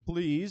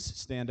please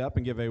stand up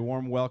and give a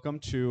warm welcome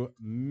to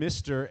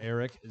Mr.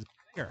 Eric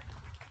Zanger.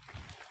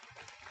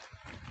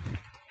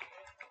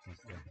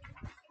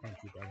 Thank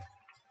you, brother.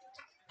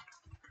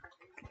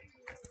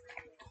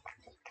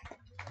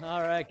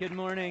 All right, good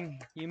morning.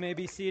 You may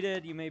be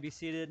seated. You may be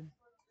seated.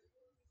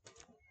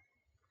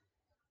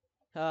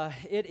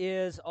 It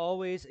is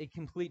always a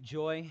complete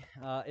joy.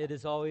 It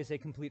is always a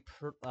complete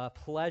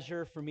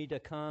pleasure for me to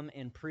come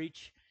and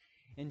preach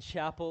in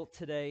chapel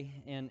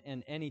today, and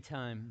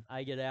anytime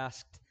I get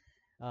asked,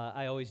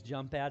 I always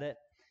jump at it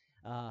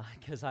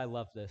because I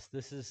love this.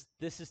 This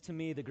is to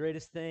me the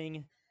greatest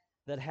thing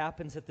that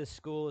happens at this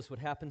school is what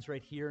happens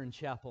right here in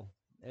chapel.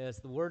 As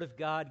the Word of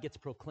God gets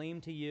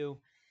proclaimed to you,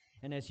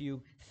 and as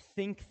you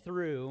think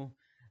through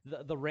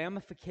the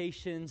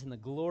ramifications and the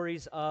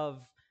glories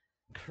of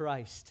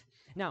Christ.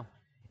 Now,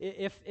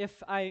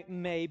 if I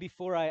may,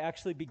 before I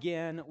actually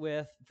begin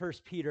with 1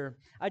 Peter,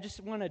 I just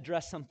want to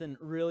address something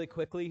really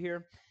quickly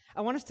here.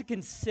 I want us to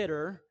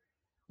consider,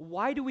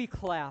 why do we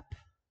clap?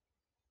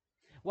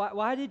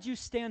 Why did you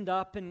stand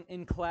up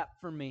and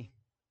clap for me?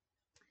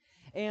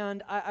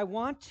 And I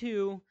want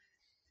to,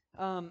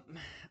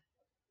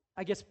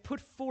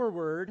 put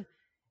forward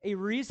a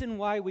reason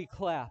why we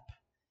clap.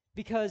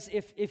 Because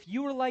if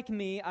you were like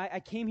me, I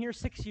came here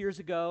 6 years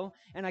ago,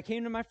 and I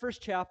came to my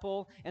first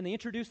chapel, and they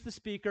introduced the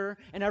speaker,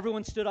 and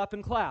everyone stood up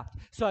and clapped.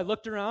 So I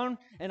looked around,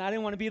 and I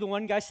didn't want to be the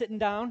one guy sitting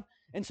down,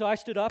 and so I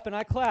stood up and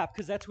I clapped,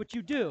 because that's what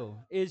you do,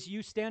 is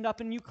you stand up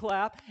and you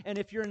clap, and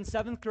if you're in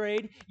 7th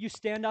grade, you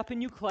stand up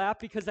and you clap,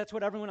 because that's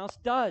what everyone else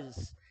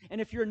does. And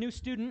if you're a new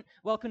student,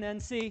 welcome to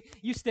NC,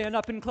 you stand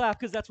up and clap,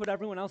 because that's what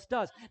everyone else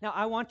does. Now,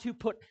 I want to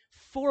put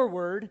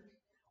forward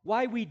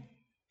why we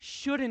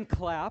shouldn't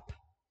clap,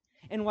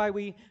 and why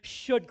we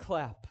should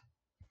clap.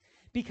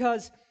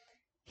 Because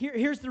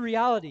here's the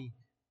reality.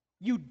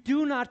 You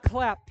do not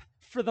clap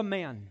for the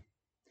man.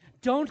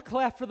 Don't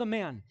clap for the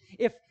man.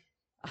 If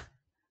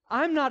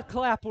I'm not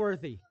clap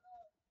worthy,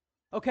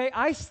 okay?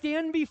 I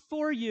stand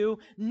before you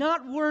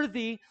not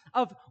worthy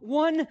of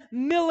 1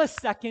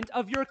 millisecond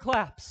of your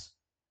claps.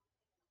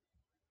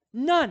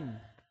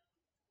 None.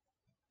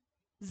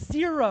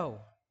 0.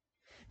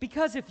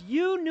 Because if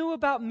you knew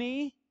about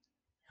me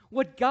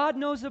what God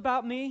knows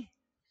about me,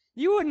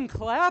 you wouldn't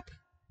clap.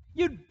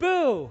 You'd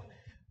boo.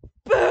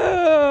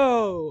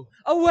 Boo!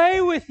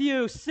 Away with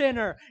you,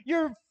 sinner.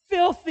 You're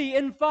filthy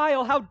and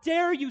vile. How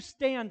dare you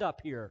stand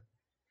up here?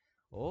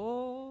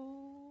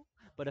 Oh,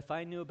 but if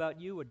I knew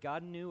about you what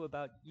God knew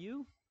about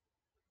you,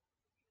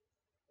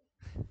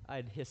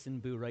 I'd hiss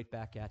and boo right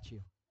back at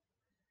you.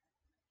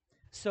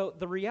 So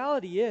the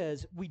reality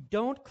is, we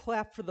don't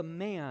clap for the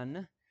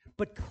man,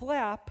 but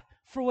clap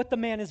for what the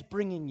man is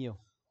bringing you.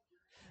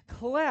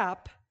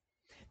 Clap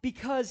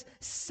because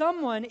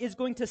someone is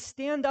going to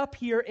stand up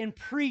here and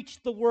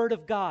preach the Word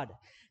of God.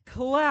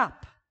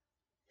 Clap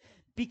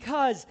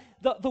because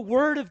the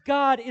Word of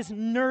God is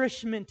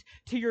nourishment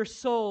to your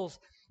souls.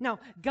 Now,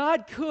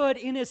 God could,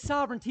 in His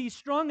sovereignty, He's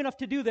strong enough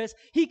to do this,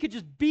 He could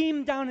just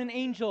beam down an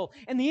angel,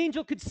 and the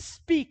angel could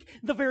speak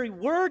the very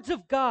words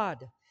of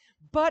God.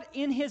 But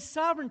in His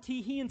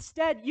sovereignty, He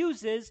instead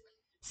uses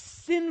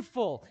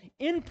sinful,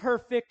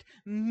 imperfect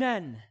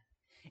men.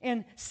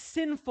 And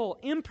sinful,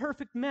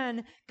 imperfect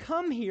men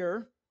come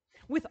here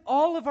with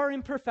all of our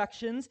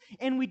imperfections,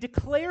 and we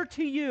declare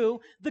to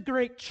you the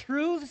great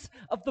truths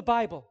of the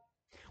Bible.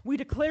 We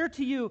declare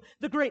to you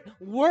the great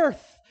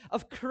worth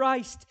of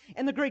Christ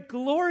and the great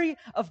glory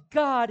of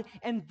God,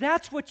 and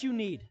that's what you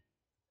need.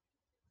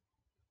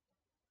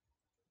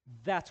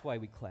 That's why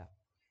we clap.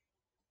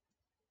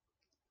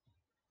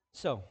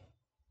 So,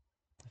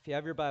 if you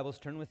have your Bibles,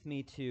 turn with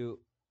me to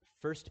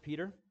 1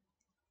 Peter.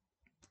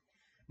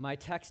 My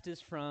text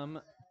is from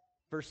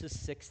verses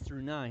 6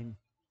 through 9.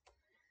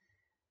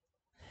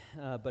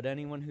 But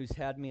anyone who's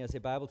had me as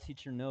a Bible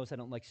teacher knows I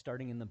don't like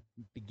starting in the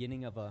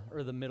beginning of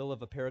or the middle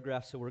of a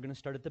paragraph, so we're going to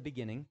start at the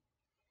beginning.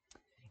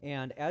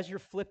 And as you're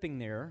flipping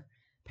there,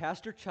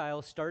 Pastor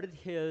Child started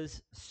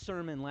his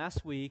sermon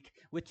last week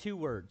with 2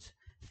 words: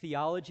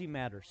 theology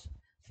matters.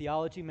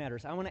 Theology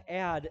matters. I want to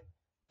add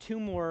 2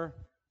 more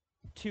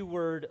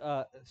 2-word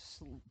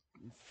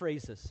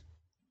phrases.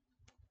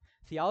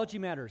 Theology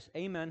matters.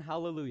 Amen.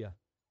 Hallelujah.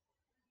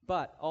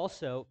 But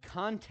also,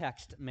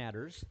 context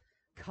matters.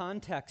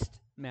 Context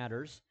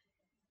matters.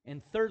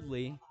 And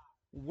thirdly,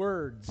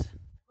 words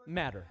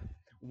matter.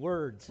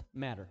 Words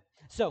matter.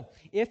 So,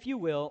 if you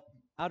will,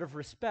 out of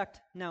respect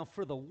now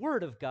for the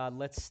Word of God,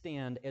 let's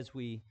stand as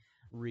we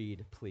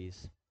read,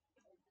 please.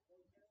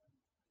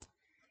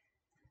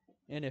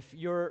 And if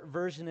your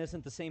version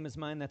isn't the same as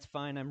mine, that's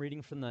fine. I'm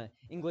reading from the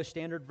English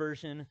Standard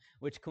Version,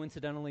 which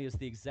coincidentally is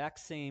the exact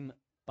same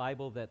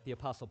Bible that the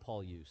Apostle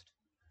Paul used.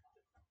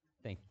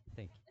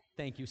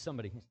 Thank you,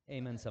 somebody.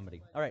 Amen,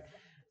 somebody. All right,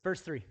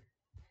 verse 3.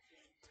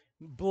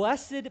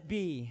 Blessed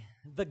be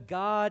the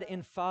God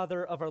and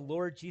Father of our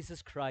Lord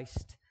Jesus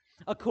Christ.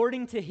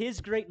 According to His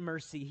great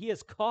mercy, He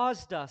has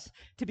caused us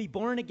to be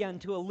born again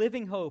to a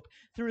living hope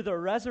through the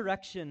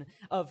resurrection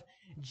of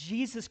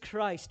Jesus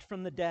Christ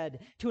from the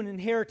dead to an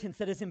inheritance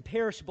that is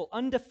imperishable,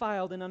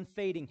 undefiled, and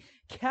unfading,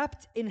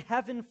 kept in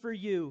heaven for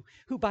you,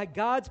 who by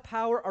God's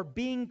power are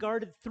being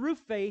guarded through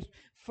faith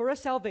for a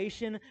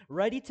salvation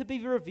ready to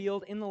be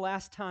revealed in the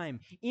last time.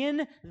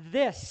 In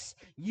this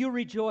you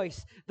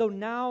rejoice, though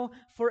now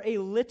for a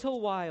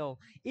little while,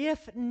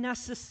 if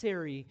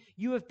necessary,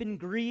 you have been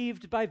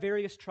grieved by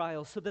various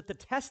trials, so that the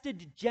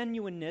tested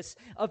genuineness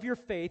of your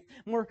faith,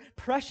 more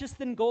precious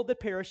than gold that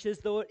perishes,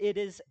 though it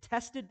is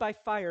tested by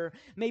fire,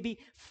 may be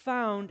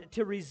found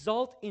to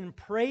result in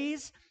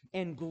praise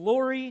and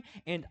glory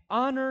and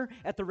honor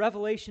at the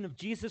revelation of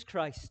Jesus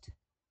Christ.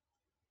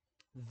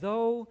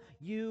 Though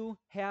you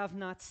have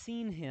not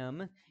seen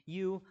him,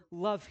 you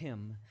love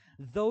him.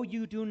 Though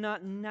you do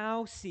not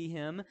now see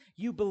him,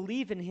 you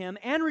believe in him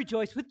and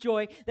rejoice with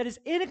joy that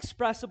is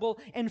inexpressible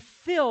and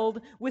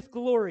filled with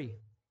glory,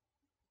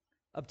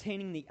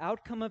 obtaining the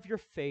outcome of your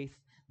faith,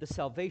 the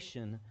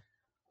salvation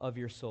of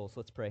your souls.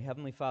 Let's pray.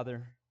 Heavenly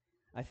Father,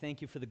 I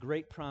thank you for the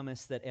great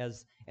promise that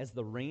as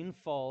the rain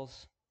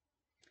falls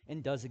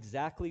and does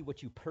exactly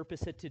what you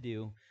purpose it to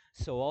do,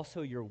 so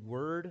also your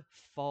word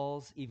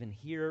falls even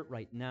here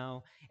right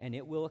now, and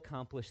it will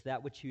accomplish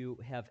that which you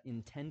have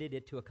intended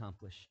it to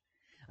accomplish.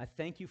 I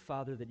thank you,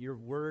 Father, that your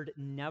word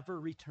never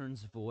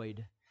returns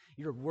void.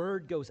 Your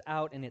word goes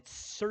out and it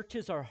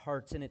searches our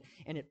hearts, and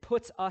it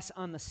puts us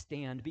on the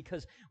stand,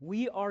 because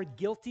we are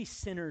guilty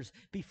sinners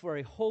before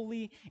a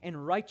holy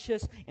and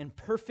righteous and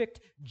perfect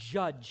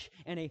judge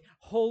and a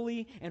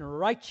holy and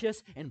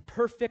righteous and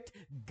perfect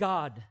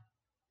God.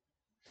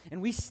 And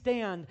we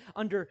stand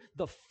under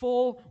the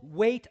full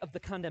weight of the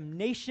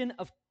condemnation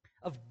of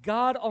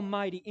God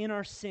Almighty in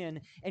our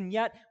sin, and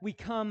yet we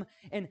come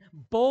and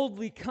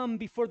boldly come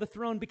before the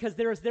throne, because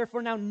there is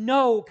therefore now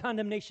no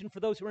condemnation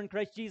for those who are in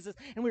Christ Jesus,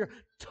 and we are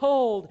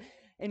told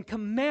and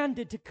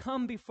commanded to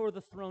come before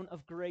the throne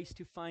of grace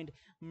to find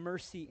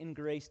mercy and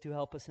grace to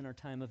help us in our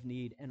time of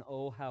need. And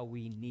oh, how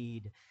we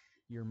need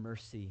your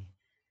mercy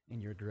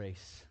and your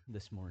grace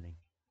this morning.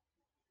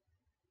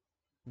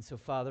 And so,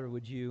 Father,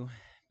 would you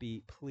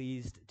be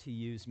pleased to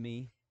use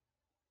me,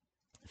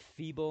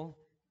 feeble,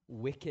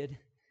 wicked,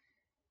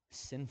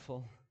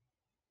 sinful,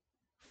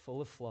 full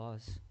of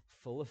flaws,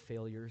 full of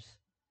failures,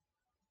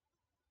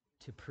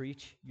 to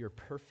preach your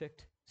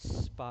perfect,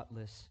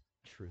 spotless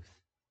truth.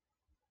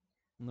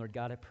 And Lord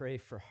God, I pray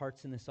for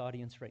hearts in this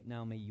audience right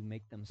now. May you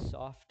make them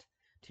soft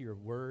to your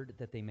word,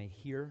 that they may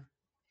hear,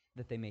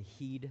 that they may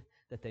heed,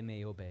 that they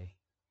may obey,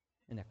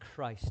 and that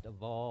Christ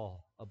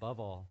above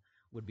all,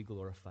 would be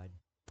glorified.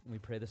 And we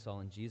pray this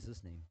all in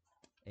Jesus' name.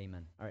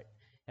 Amen. All right,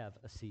 have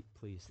a seat,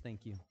 please.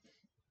 Thank you.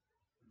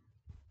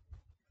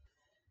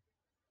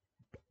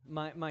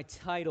 My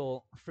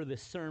title for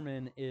this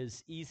sermon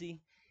is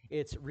easy.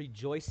 It's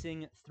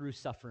Rejoicing Through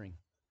Suffering.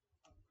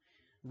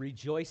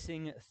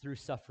 Rejoicing through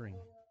suffering.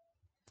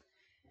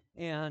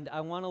 And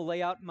I want to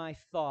lay out my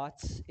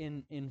thoughts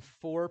in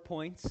 4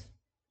 points,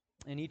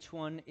 and each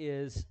one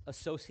is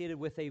associated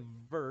with a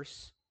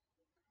verse,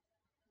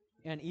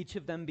 and each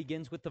of them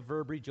begins with the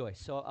verb rejoice.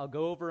 So I'll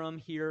go over them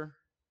here,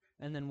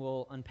 and then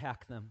we'll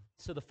unpack them.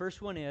 So the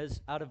first one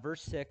is, out of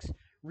verse 6,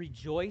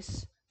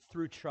 rejoice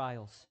through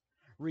trials.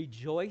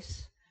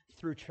 Rejoice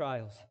through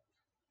trials.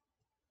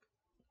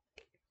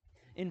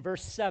 In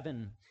verse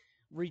 7,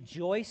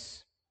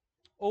 rejoice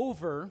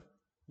over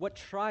what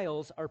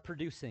trials are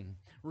producing.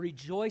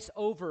 Rejoice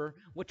over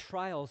what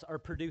trials are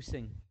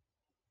producing.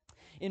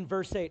 In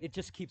verse 8, it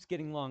just keeps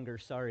getting longer.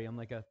 Sorry, I'm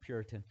like a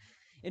Puritan.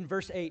 In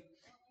verse 8,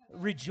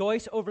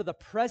 rejoice over the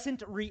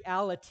present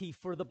reality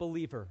for the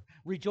believer.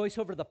 Rejoice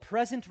over the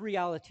present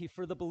reality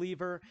for the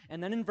believer.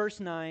 And then in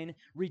verse 9,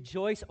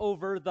 rejoice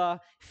over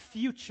the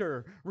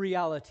future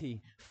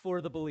reality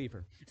for the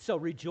believer. So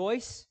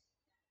rejoice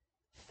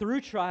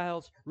through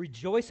trials,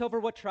 rejoice over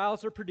what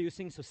trials are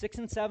producing. So 6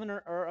 and 7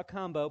 are a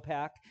combo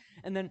pack.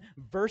 And then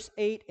verse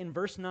 8 and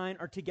verse 9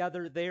 are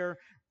together there.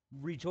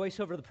 Rejoice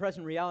over the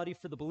present reality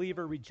for the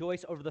believer.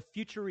 Rejoice over the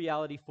future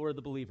reality for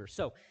the believer.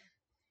 So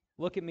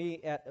look at me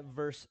at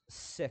verse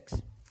 6.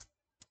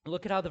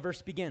 Look at how the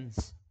verse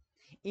begins.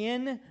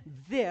 In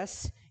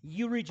this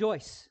you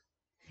rejoice.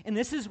 And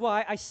this is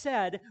why I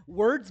said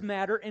words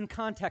matter and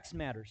context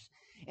matters.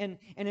 And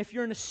if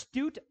you're an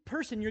astute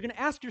person, you're going to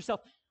ask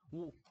yourself,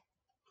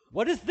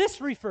 what does this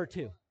refer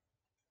to?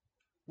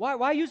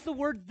 Why use the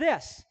word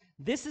this?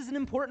 This is an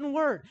important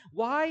word.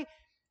 Why?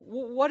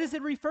 What does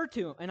it refer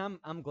to? And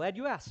I'm glad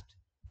you asked.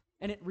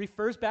 And it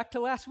refers back to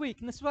last week.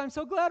 And this is why I'm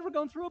so glad we're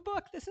going through a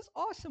book. This is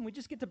awesome. We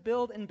just get to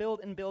build and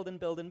build and build and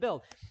build and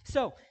build.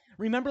 So,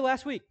 remember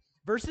last week,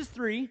 verses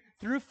 3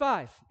 through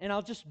 5. And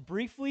I'll just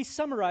briefly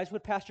summarize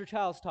what Pastor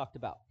Childs talked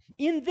about.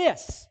 In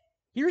this,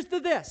 here's the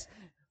this.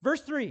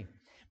 Verse 3,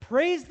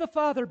 praise the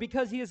Father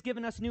because he has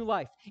given us new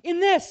life. In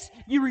this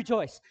you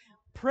rejoice.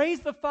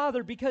 Praise the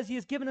Father because he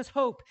has given us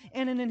hope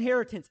and an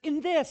inheritance.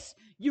 In this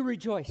you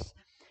rejoice.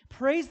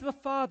 Praise the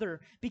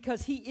Father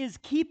because he is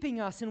keeping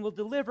us and will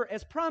deliver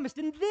as promised.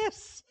 In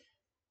this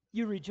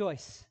you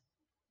rejoice.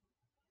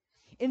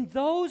 In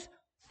those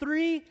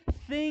 3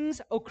 things,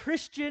 O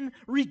Christian,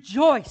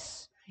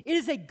 rejoice. It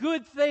is a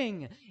good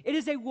thing. It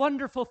is a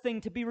wonderful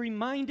thing to be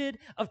reminded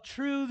of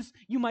truths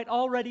you might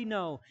already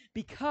know,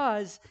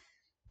 because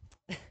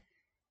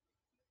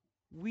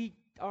we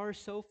are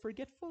so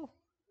forgetful.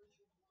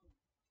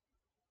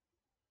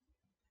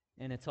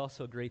 And it's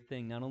also a great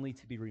thing not only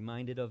to be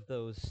reminded of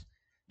those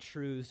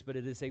truths, but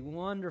it is a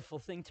wonderful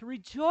thing to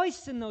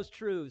rejoice in those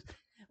truths.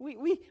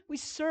 We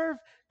serve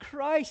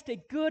Christ, a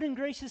good and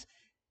gracious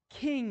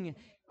King.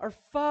 Our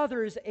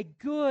Father is a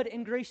good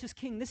and gracious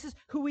King. This is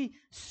who we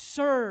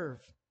serve.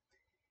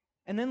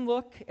 And then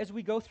look, as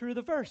we go through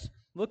the verse,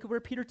 look at where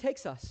Peter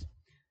takes us.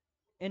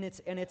 And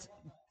it's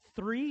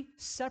three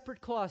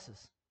separate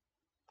clauses.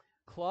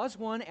 Clause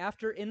 1,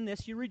 after in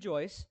this you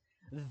rejoice,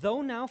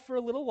 though now for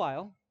a little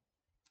while,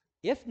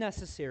 if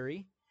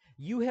necessary,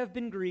 you have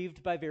been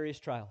grieved by various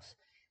trials.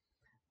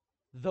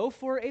 Though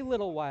for a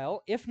little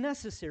while, if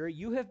necessary,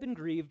 you have been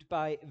grieved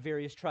by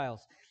various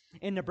trials.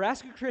 In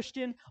Nebraska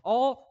Christian,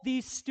 all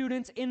these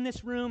students in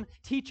this room,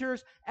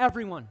 teachers,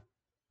 everyone,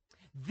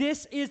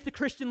 this is the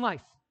Christian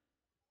life.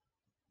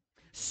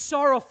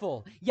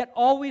 Sorrowful, yet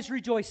always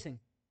rejoicing.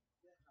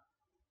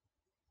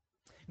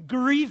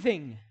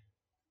 Grieving,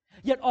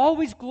 yet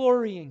always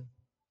glorying.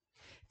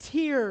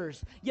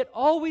 Tears, yet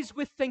always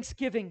with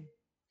thanksgiving.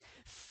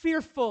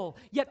 Fearful,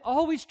 yet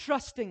always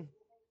trusting.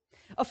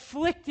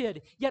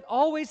 Afflicted, yet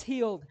always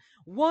healed.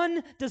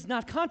 One does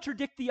not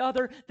contradict the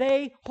other.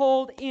 They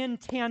hold in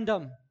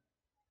tandem.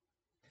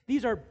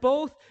 These are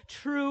both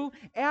true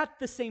at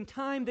the same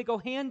time. They go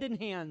hand in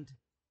hand.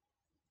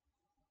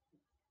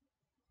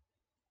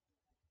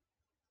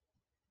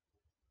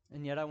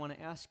 And yet I want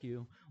to ask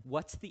you,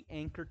 what's the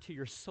anchor to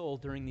your soul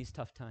during these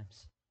tough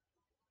times?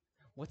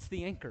 What's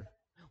the anchor?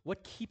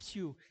 What keeps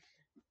you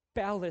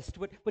ballast?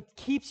 What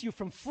keeps you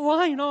from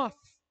flying off?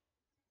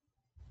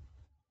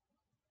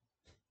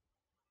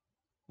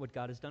 What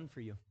God has done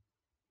for you.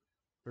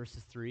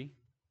 Verses 3,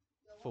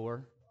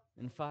 4,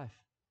 and 5.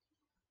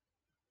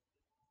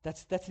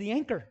 That's the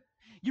anchor.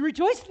 You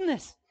rejoice in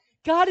this.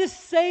 God has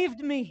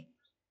saved me.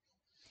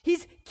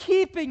 He's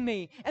keeping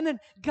me. And then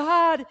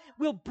God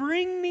will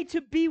bring me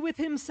to be with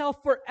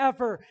himself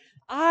forever.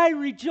 I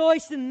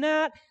rejoice in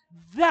that.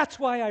 That's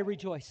why I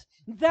rejoice.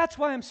 That's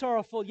why I'm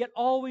sorrowful, yet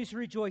always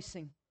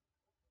rejoicing.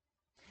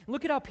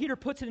 Look at how Peter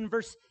puts it in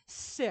verse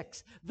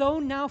 6. Though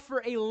now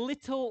for a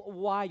little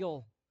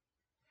while.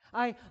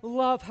 I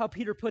love how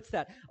Peter puts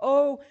that.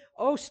 Oh,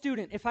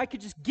 student, if I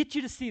could just get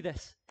you to see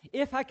this.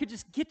 If I could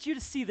just get you to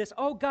see this.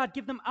 Oh, God,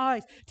 give them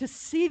eyes to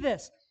see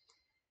this.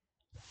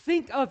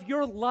 Think of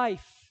your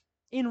life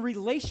in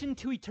relation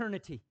to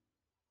eternity.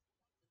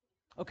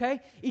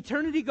 Okay?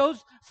 Eternity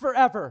goes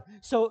forever.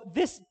 So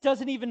this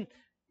doesn't even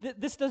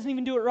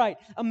do it right.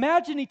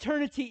 Imagine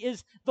eternity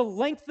is the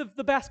length of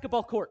the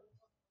basketball court.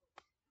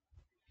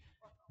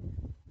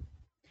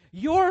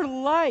 Your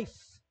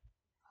life.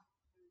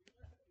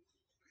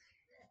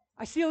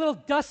 I see a little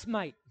dust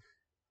mite.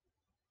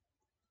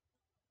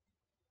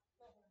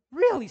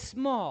 Really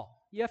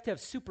small. You have to have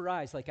super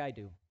eyes like I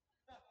do.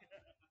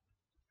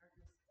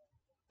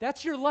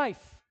 That's your life.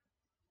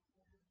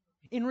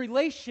 In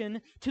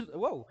relation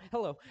to,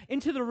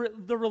 into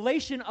the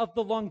relation of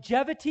the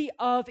longevity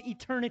of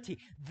eternity.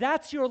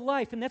 That's your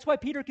life. And that's why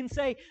Peter can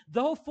say,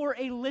 though for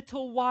a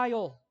little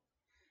while,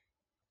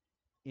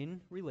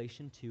 in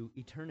relation to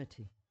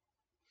eternity.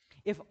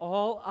 If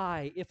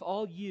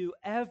all you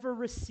ever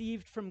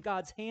received from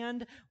God's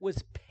hand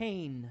was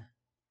pain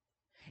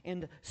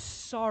and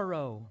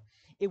sorrow,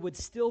 it would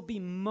still be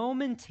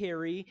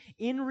momentary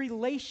in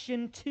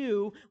relation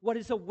to what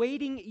is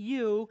awaiting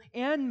you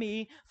and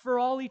me for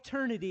all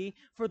eternity,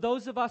 for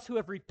those of us who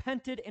have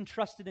repented and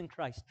trusted in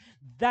Christ.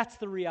 That's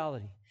the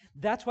reality.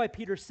 That's why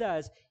Peter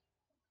says,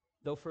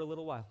 though for a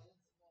little while.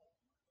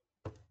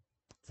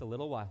 It's a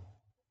little while.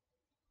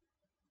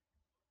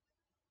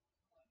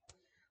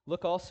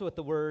 Look also at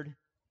the word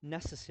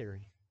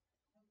necessary.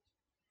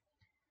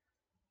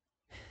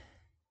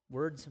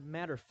 Words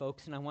matter,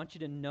 folks, and I want you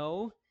to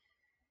know,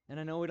 and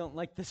I know we don't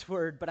like this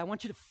word, but I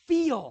want you to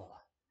feel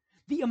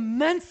the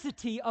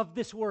immensity of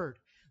this word,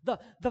 the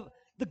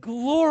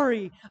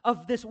glory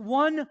of this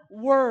one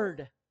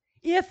word,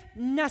 if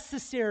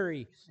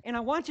necessary. And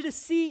I want you to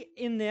see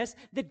in this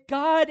that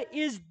God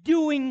is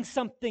doing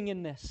something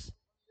in this.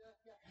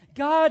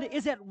 God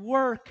is at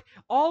work.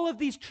 All of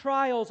these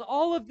trials,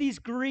 all of these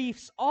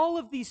griefs, all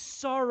of these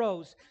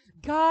sorrows,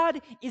 God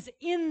is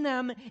in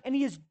them and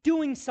He is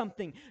doing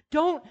something.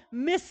 Don't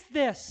miss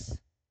this.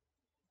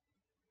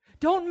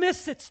 Don't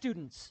miss it,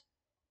 students.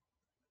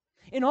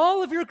 In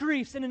all of your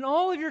griefs and in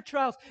all of your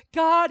trials,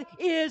 God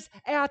is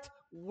at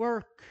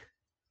work.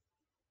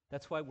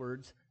 That's why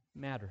words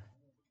matter.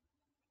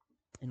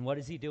 And what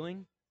is He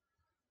doing?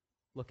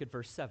 Look at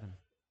verse 7.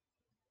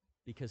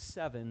 Because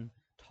 7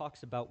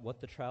 talks about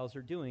what the trials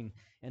are doing.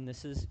 And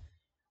this is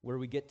where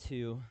we get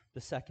to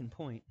the second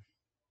point.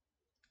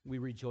 We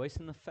rejoice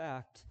in the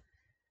fact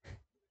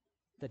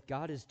that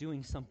God is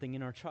doing something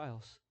in our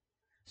trials.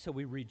 So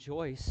we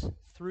rejoice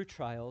through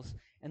trials,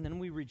 and then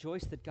we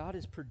rejoice that God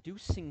is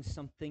producing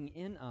something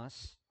in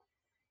us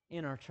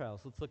in our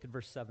trials. Let's look at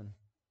verse 7.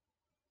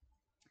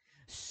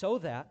 so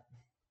that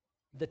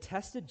the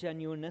tested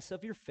genuineness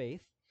of your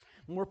faith,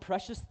 more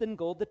precious than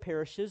gold that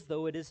perishes,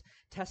 though it is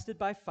tested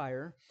by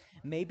fire,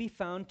 may be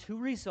found to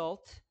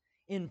result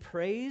in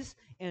praise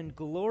and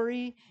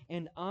glory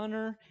and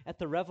honor at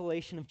the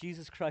revelation of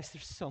Jesus Christ.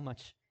 There's so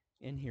much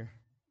in here.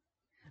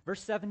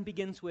 Verse 7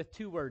 begins with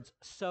two words,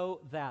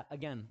 so that.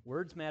 Again,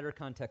 words matter,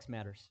 context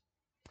matters.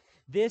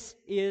 This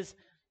is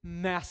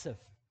massive.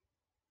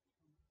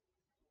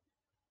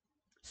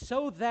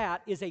 So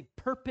that is a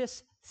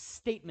purpose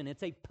statement.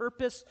 It's a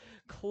purpose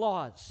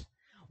clause.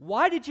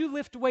 Why did you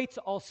lift weights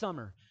all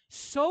summer?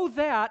 So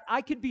that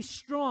I could be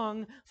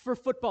strong for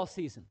football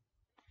season.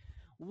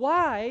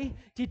 Why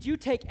did you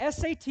take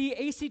SAT,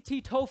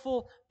 ACT,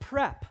 TOEFL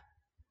prep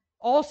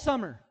all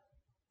summer?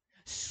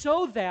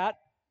 So that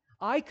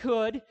I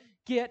could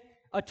get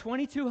a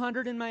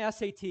 2200 in my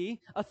SAT,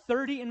 a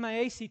 30 in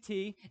my ACT,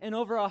 and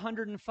over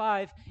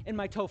 105 in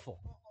my TOEFL.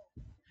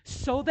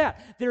 So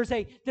that there's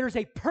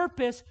a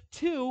purpose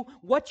to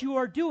what you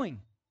are doing.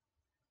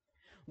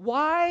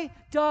 Why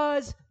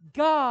does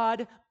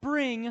God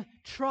bring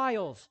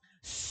trials?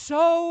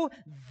 So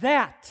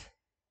that.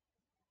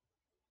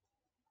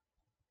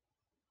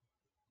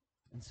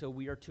 And so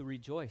we are to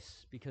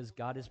rejoice because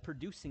God is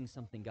producing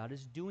something. God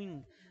is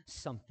doing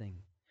something.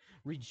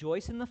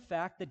 Rejoice in the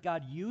fact that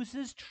God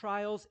uses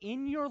trials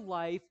in your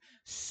life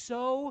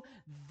so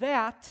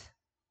that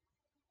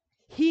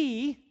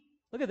He,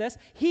 look at this,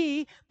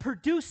 He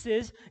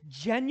produces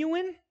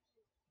genuine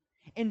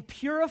and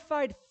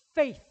purified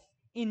faith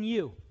in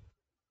you.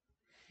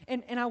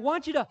 And I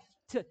want you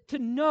to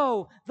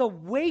know the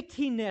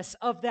weightiness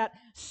of that,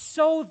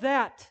 so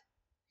that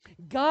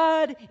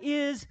God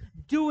is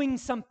doing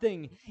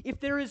something. If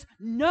there is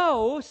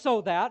no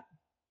so that,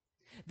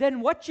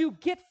 then what you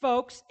get,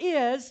 folks,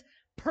 is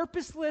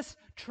purposeless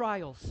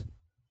trials.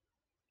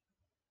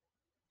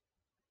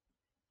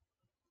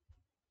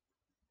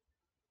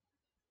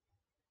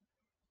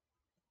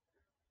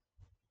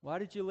 Why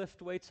did you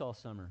lift weights all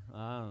summer?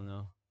 I don't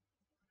know.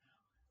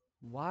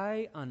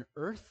 Why on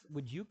earth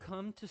would you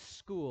come to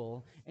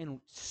school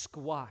and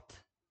squat?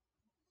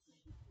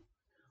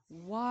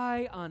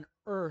 Why on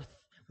earth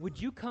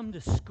would you come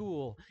to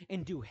school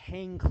and do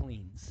hang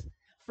cleans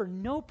for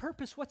no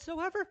purpose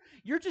whatsoever?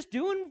 You're just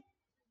doing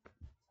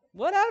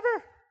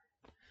whatever.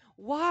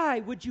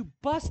 Why would you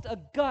bust a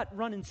gut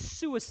running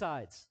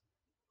suicides?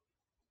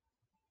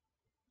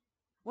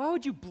 Why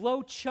would you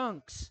blow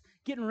chunks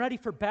getting ready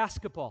for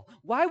basketball?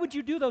 Why would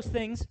you do those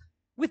things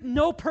with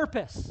no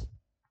purpose?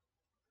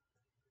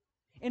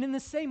 And in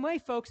the same way,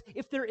 folks,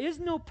 if there is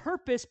no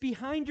purpose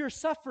behind your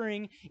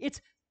suffering,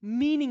 it's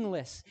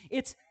meaningless.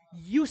 It's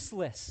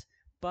useless.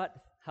 But,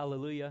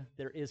 hallelujah,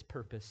 there is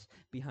purpose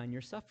behind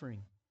your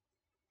suffering.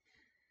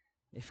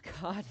 If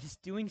God is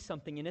doing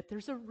something in it,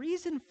 there's a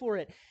reason for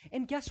it.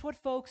 And guess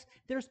what, folks?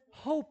 There's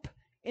hope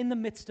in the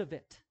midst of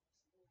it.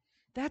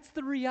 That's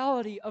the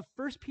reality of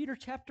 1 Peter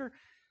chapter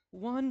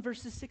 1,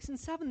 verses 6 and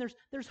 7.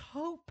 There's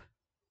hope.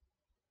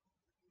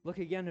 Look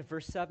again at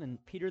verse 7.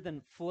 Peter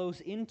then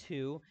flows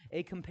into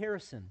a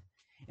comparison.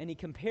 And he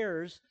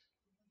compares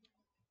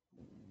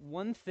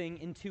one thing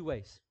in two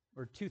ways,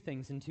 or two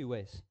things in two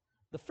ways.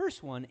 The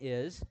first one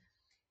is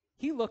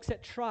he looks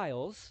at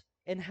trials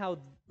and how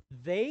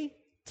they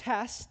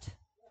test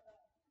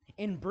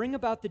and bring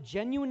about the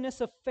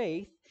genuineness of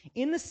faith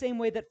in the same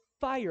way that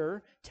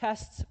fire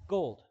tests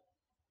gold.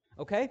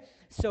 Okay?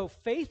 So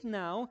faith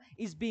now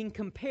is being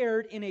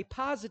compared in a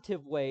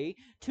positive way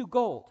to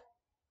gold.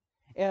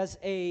 As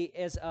a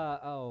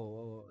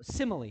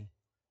simile.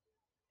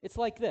 It's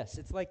like this.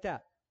 It's like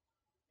that.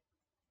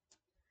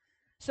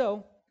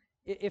 So,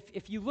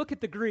 if you look at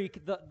the Greek,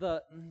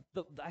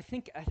 I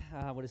think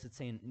what does it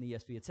say in the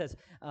ESV? It says,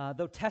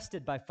 though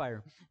tested by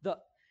fire.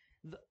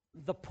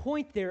 The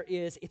point there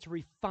is it's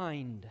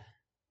refined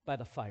by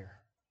the fire.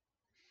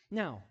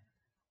 Now,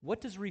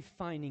 what does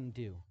refining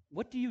do?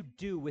 What do you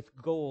do with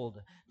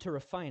gold to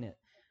refine it?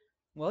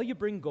 Well, you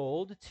bring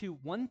gold to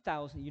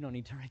 1,000, you don't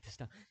need to write this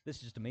down, this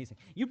is just amazing.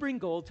 You bring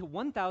gold to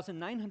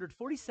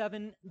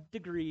 1,947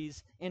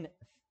 degrees and,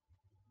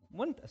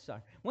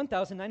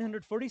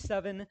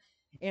 1,947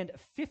 and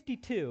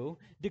 52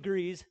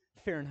 degrees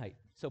Fahrenheit.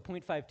 So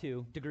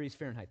 0.52 degrees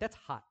Fahrenheit, that's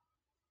hot.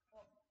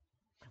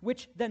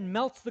 Which then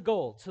melts the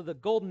gold. So the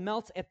gold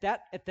melts at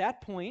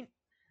that point.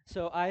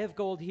 So I have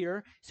gold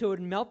here, so it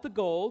would melt the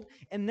gold,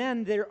 and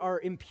then there are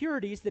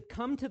impurities that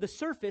come to the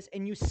surface,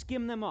 and you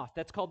skim them off.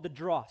 That's called the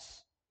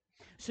dross.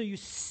 So you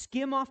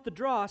skim off the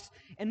dross,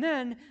 and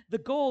then the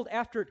gold,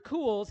 after it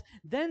cools,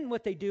 then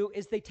what they do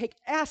is they take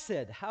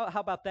acid. How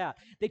about that?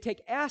 They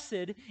take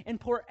acid and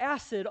pour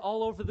acid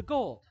all over the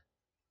gold,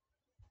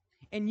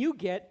 and you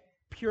get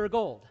pure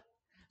gold.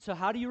 So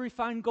how do you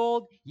refine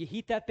gold? You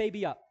heat that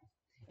baby up,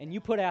 and you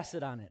put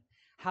acid on it.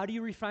 How do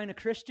you refine a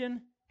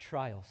Christian?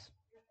 Trials.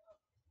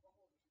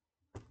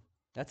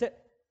 That's it.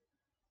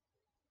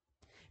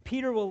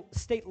 Peter will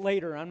state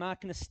later, I'm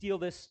not going to steal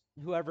this,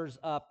 whoever's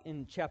up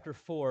in chapter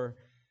 4.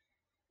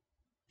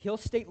 He'll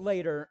state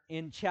later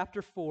in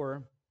chapter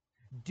 4,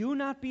 do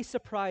not be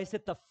surprised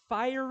at the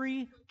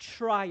fiery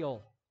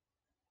trial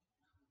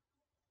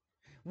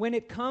when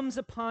it comes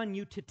upon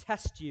you to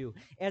test you,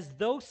 as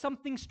though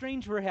something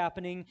strange were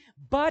happening,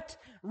 but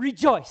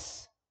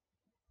rejoice.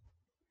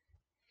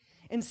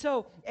 And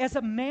so, as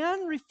a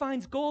man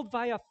refines gold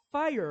via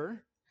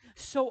fire,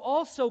 so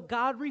also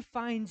God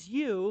refines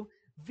you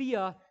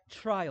via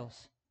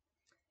trials.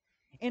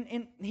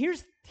 And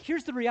here's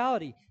the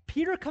reality.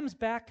 Peter comes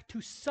back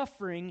to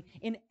suffering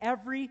in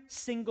every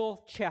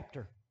single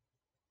chapter.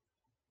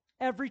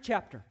 Every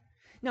chapter.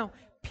 Now,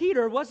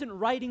 Peter wasn't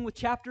writing with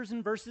chapters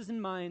and verses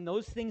in mind.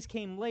 Those things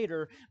came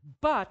later.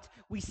 But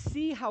we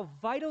see how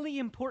vitally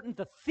important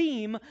the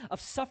theme of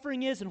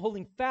suffering is and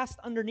holding fast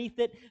underneath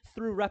it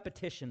through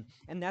repetition.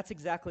 And that's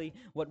exactly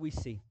what we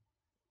see.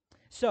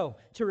 So,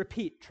 to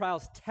repeat,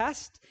 trials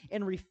test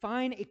and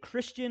refine a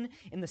Christian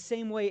in the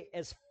same way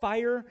as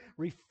fire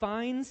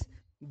refines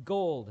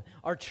gold.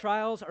 Our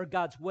trials are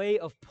God's way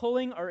of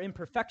pulling our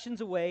imperfections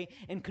away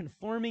and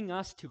conforming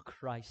us to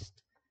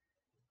Christ.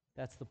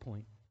 That's the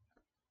point.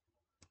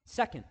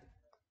 Second,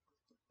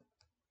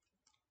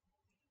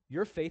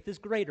 your faith is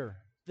greater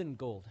than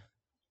gold.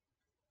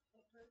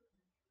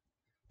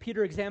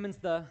 Peter examines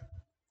the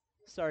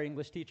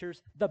English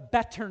teachers, the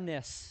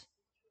betterness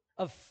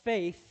of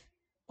faith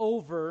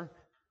over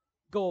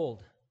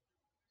gold.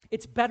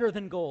 It's better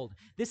than gold.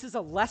 This is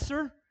a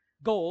lesser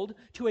gold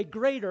to a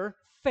greater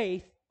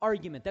faith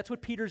argument. That's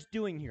what Peter's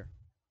doing here.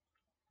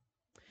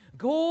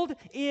 Gold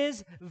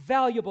is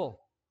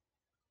valuable,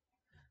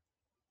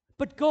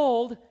 but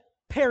gold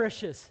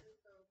perishes.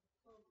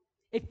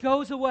 It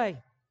goes away.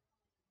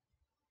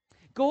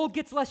 Gold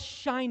gets less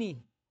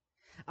shiny.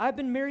 I've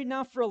been married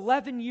now for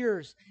 11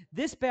 years.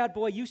 This bad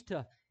boy used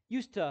to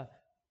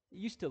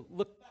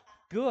look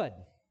good.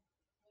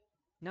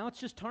 Now it's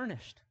just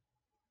tarnished.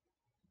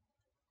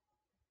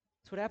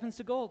 That's what happens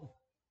to gold.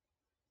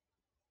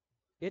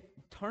 It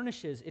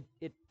tarnishes.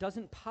 It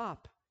doesn't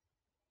pop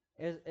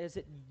as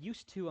it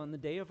used to on the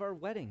day of our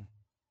wedding.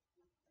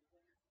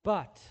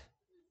 But,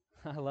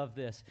 I love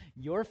this,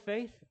 your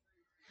faith,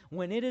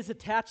 when it is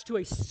attached to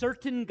a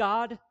certain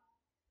God,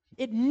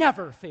 it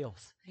never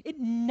fails. It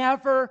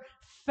never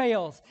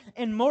fails.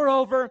 And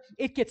moreover,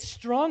 it gets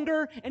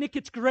stronger and it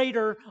gets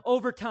greater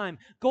over time.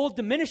 Gold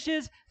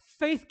diminishes,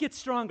 faith gets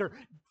stronger.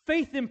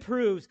 Faith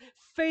improves.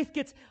 Faith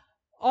gets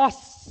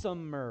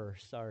awesomer.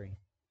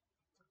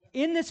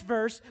 In this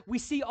verse, we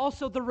see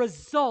also the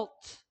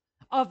result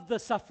of the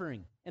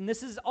suffering. And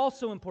this is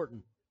also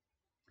important.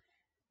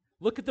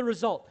 Look at the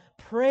result.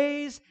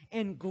 Praise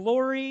and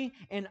glory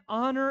and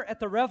honor at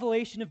the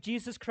revelation of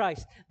Jesus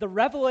Christ. The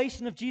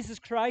revelation of Jesus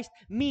Christ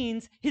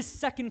means his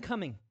second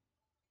coming.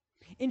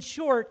 In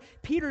short,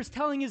 Peter's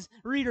telling his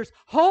readers,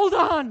 hold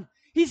on,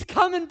 he's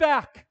coming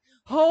back.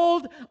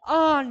 Hold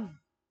on.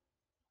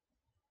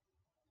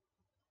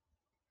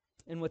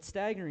 And what's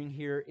staggering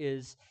here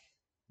is,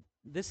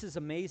 this is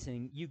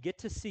amazing. You get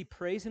to see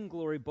praise and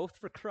glory both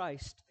for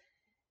Christ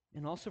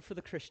and also for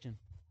the Christian.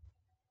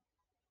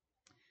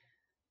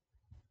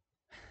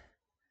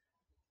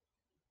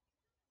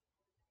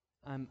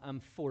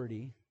 I'm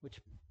 40, which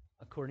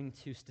according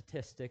to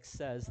statistics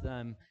says that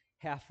I'm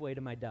halfway to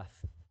my death.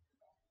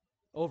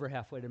 Over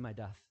halfway to my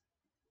death.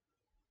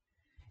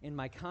 And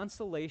my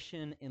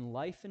consolation in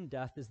life and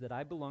death is that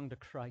I belong to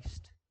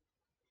Christ.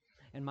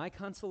 And my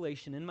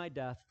consolation in my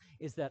death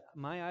is that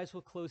my eyes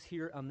will close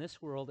here on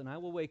this world, and I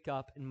will wake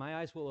up, and my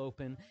eyes will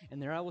open,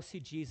 and there I will see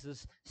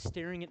Jesus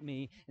staring at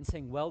me and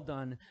saying, well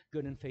done,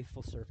 good and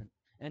faithful servant.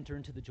 Enter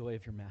into the joy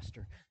of your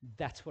master.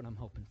 That's what I'm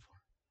hoping for.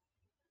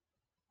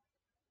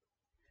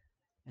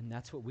 And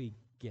that's what we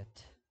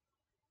get.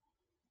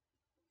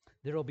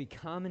 There will be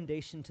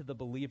commendation to the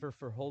believer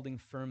for holding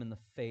firm in the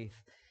faith.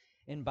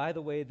 And by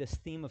the way, this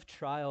theme of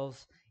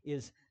trials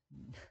is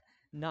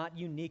not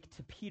unique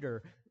to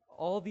Peter.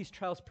 All these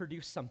trials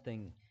produce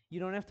something. You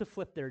don't have to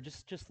flip there.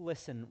 Just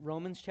listen.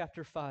 Romans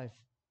chapter 5.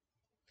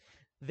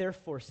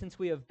 Therefore, since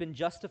we have been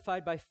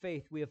justified by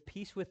faith, we have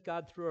peace with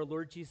God through our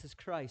Lord Jesus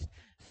Christ.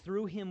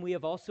 Through him we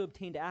have also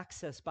obtained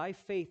access by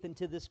faith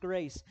into this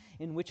grace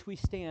in which we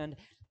stand,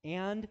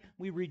 and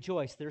we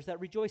rejoice. There's that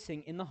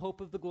rejoicing in the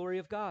hope of the glory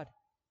of God.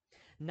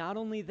 Not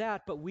only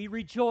that, but we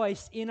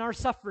rejoice in our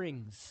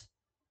sufferings,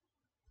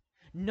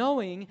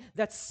 knowing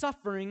that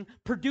suffering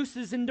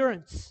produces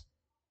endurance.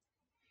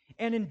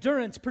 And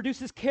endurance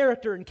produces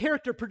character, and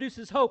character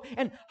produces hope.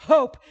 And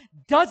hope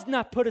does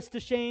not put us to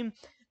shame,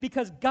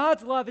 because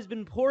God's love has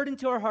been poured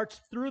into our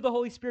hearts through the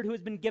Holy Spirit who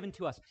has been given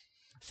to us.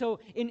 So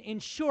in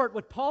short,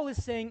 what Paul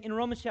is saying in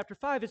Romans chapter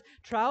 5 is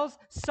trials,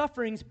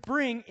 sufferings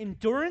bring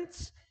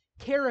endurance,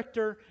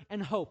 character,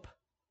 and hope,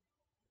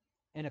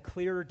 and a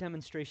clearer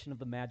demonstration of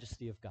the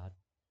majesty of God.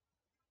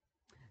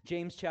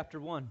 James chapter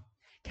 1.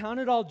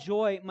 Count it all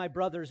joy, my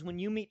brothers, when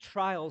you meet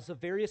trials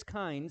of various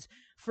kinds,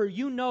 for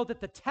you know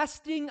that the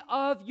testing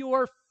of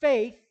your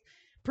faith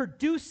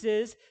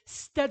produces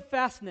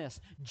steadfastness.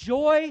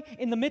 Joy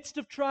in the midst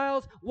of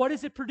trials, what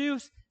does it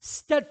produce?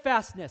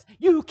 Steadfastness.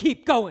 You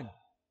keep going.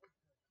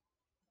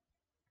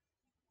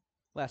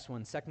 Last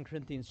one, 2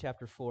 Corinthians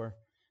chapter 4,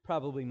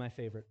 probably my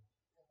favorite.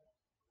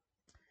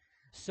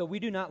 So we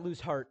do not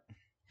lose heart.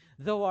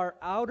 Though our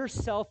outer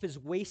self is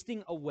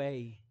wasting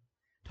away,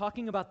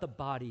 talking about the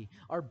body,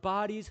 our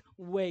bodies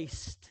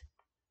waste.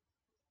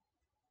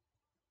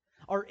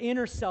 Our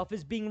inner self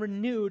is being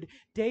renewed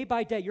day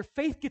by day. Your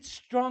faith gets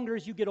stronger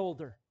as you get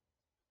older.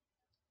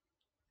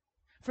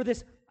 For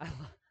this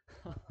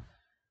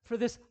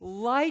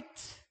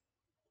light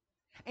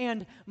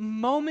and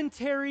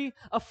momentary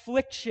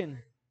affliction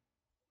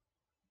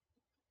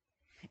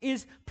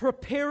is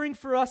preparing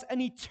for us an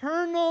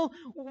eternal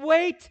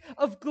weight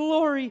of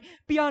glory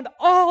beyond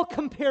all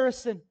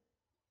comparison.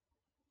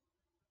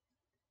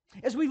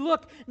 As we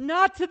look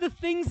not to the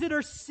things that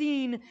are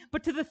seen,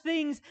 but to the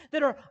things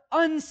that are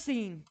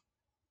unseen.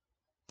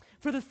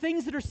 For the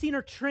things that are seen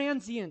are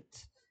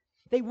transient.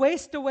 They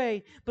waste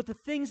away, but the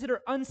things that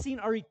are unseen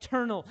are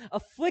eternal.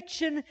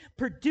 Affliction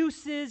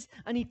produces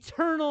an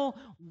eternal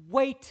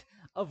weight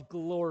of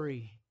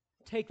glory.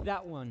 Take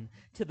that one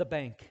to the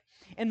bank.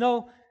 And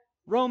though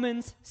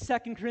Romans,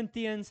 2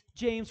 Corinthians,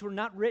 James were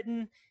not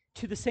written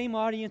to the same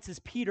audience as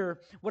Peter,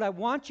 what I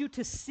want you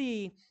to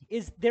see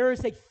is there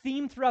is a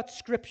theme throughout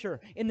Scripture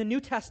in the New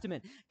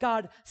Testament.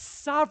 God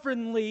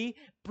sovereignly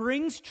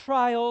brings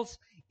trials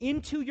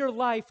into your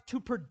life to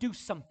produce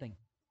something.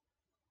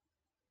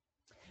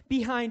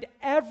 Behind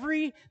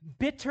every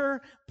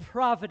bitter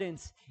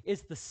providence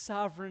is the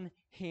sovereign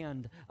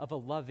hand of a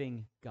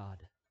loving God.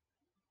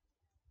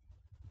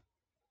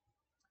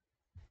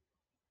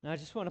 Now, I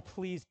just want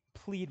to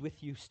plead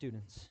with you,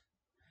 students.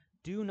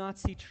 Do not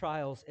see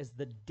trials as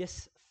the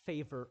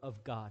disfavor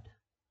of God.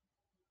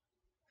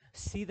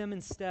 See them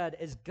instead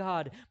as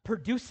God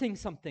producing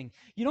something.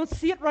 You don't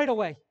see it right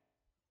away.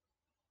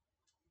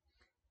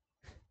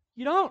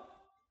 You don't.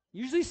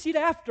 You usually see it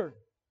after.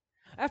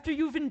 After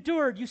you've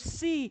endured, you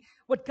see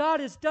what God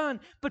has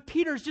done. But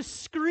Peter's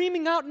just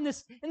screaming out in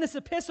this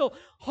epistle,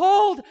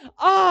 hold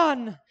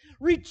on,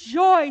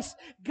 rejoice.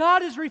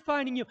 God is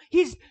refining you.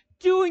 He's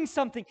doing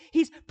something.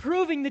 He's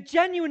proving the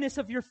genuineness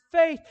of your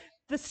faith.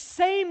 The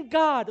same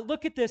God,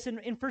 look at this in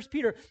 1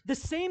 Peter, the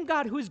same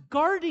God who is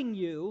guarding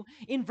you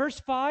in verse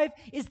 5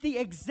 is the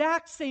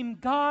exact same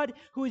God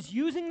who is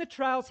using the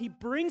trials He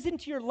brings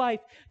into your life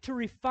to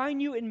refine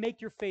you and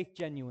make your faith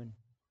genuine.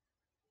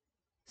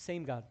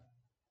 Same God.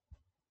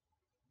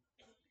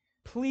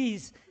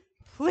 Please,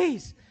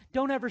 please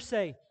don't ever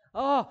say,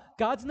 oh,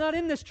 God's not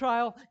in this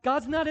trial.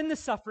 God's not in this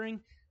suffering.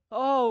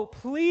 Oh,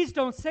 please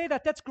don't say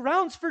that. That's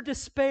grounds for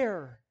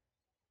despair.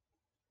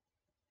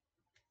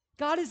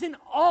 God is in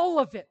all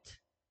of it.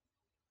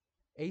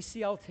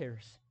 ACL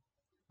tears,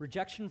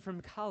 rejection from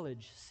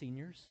college,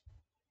 seniors.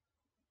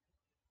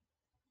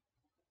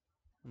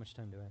 How much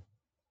time do I have?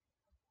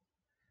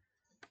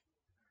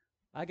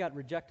 I got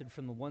rejected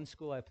from the one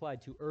school I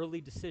applied to,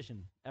 early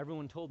decision.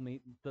 Everyone told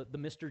me, the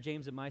Mr.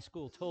 James at my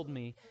school told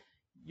me,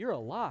 you're a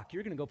lock.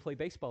 You're going to go play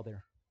baseball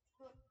there.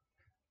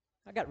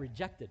 I got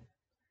rejected.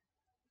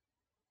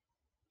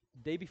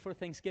 Day before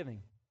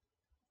Thanksgiving.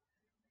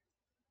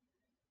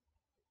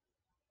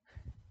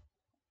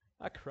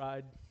 I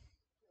cried.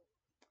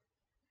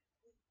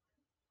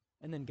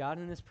 And then God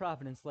in His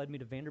providence led me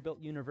to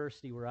Vanderbilt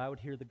University where I would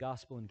hear the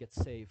gospel and get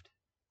saved.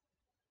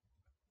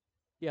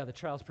 Yeah, the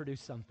trials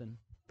produced something.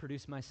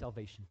 Produced my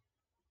salvation.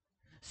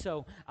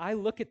 So I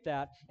look at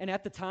that, and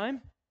at the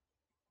time,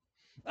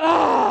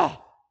 I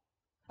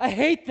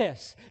hate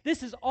this.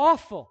 This is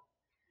awful.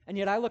 And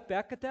yet I look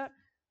back at that,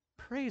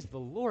 praise the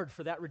Lord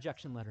for that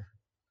rejection letter.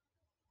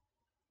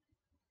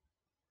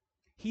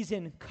 He's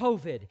in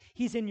COVID.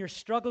 He's in your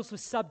struggles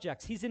with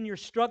subjects. He's in your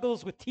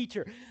struggles with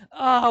teacher.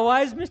 Oh,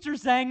 why is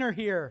Mr. Zanger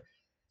here?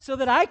 So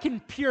that I can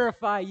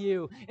purify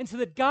you and so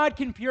that God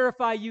can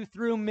purify you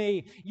through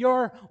me.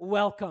 You're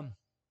welcome.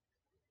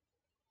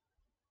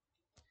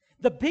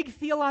 The big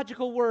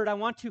theological word I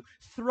want to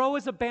throw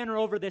as a banner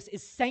over this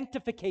is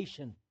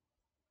sanctification.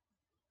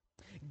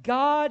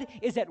 God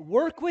is at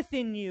work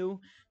within you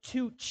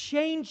to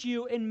change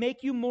you and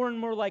make you more and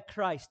more like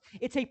Christ.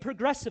 It's a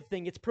progressive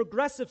thing. It's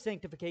progressive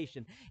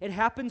sanctification. It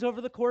happens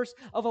over the course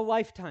of a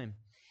lifetime.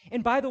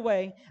 And by the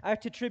way, I have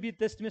to attribute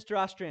this to Mr.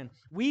 Ostrand.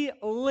 We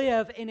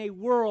live in a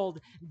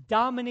world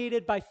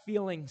dominated by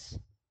feelings.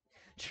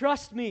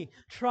 Trust me,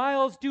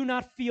 trials do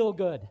not feel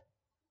good.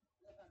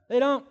 They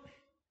don't.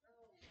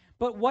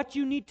 But what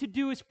you need to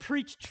do is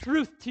preach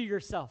truth to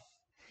yourself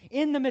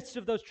in the midst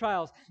of those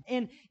trials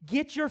and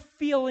get your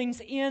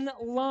feelings in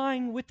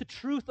line with the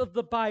truth of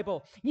the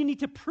Bible. You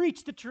need to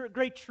preach the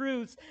great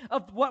truths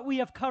of what we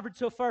have covered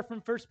so far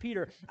from 1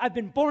 Peter. I've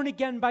been born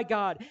again by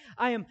God.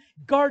 I am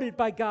guarded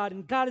by God,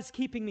 and God is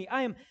keeping me.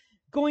 I am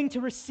going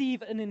to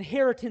receive an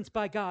inheritance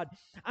by God.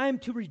 I am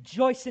to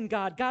rejoice in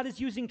God. God is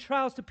using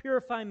trials to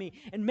purify me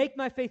and make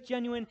my faith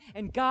genuine,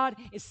 and God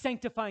is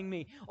sanctifying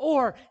me.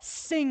 Or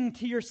sing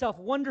to yourself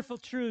wonderful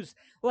truths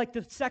like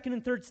the second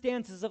and third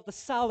stanzas of the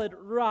solid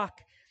rock.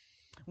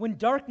 When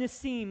darkness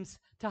seems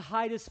to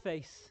hide His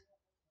face,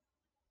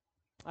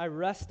 I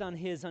rest on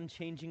His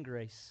unchanging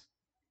grace.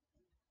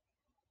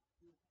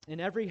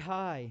 In every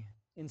high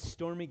and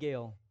stormy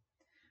gale,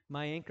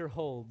 my anchor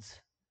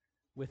holds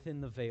within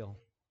the veil.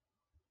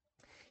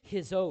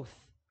 His oath,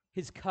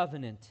 His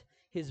covenant,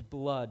 his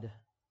blood.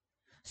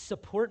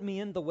 Support me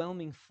in the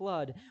whelming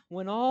flood.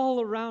 When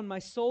all around my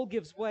soul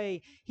gives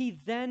way, he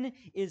then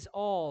is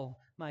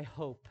all my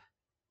hope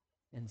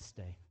and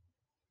stay.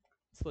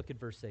 Let's look at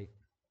verse 8,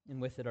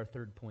 and with it our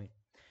third point.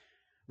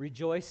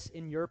 Rejoice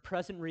in your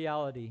present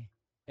reality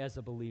as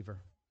a believer.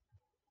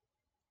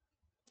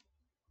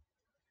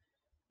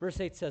 Verse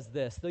 8 says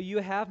this, though you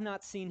have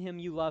not seen him,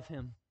 you love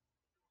him.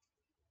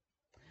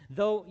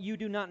 Though you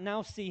do not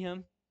now see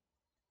him,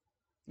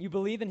 you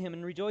believe in him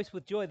and rejoice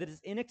with joy that is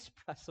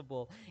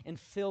inexpressible and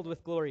filled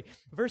with glory.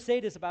 Verse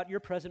 8 is about your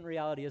present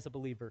reality as a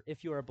believer,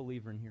 if you are a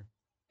believer in here.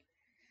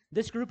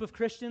 This group of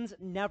Christians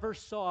never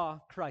saw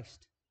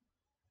Christ.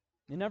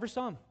 They never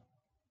saw him.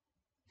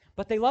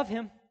 But they love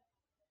him.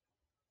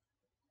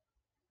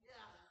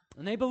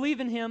 And they believe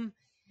in him,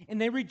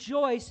 and they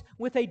rejoice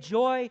with a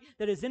joy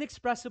that is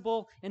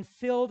inexpressible and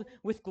filled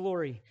with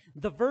glory.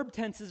 The verb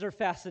tenses are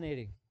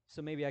fascinating,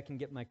 so maybe I can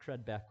get my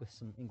cred back with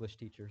some English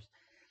teachers.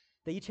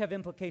 They each have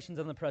implications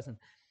on the present.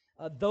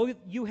 Though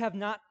you have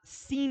not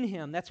seen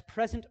him, that's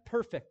present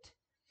perfect.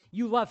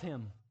 You love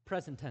him,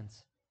 present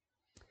tense.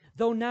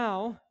 Though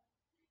now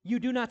you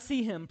do not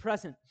see him,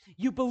 present.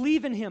 You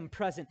believe in him,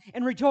 present.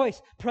 And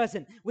rejoice,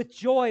 present, with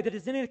joy that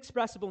is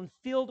inexpressible and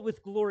filled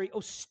with glory.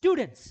 Oh,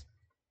 students,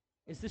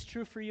 is this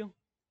true for you?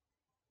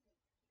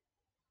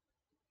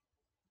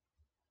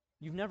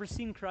 You've never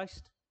seen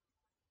Christ.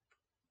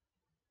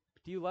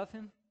 Do you love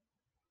him?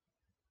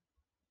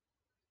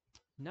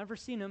 Never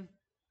seen him,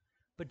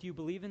 but do you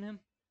believe in him?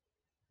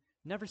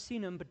 Never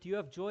seen him, but do you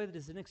have joy that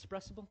is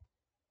inexpressible?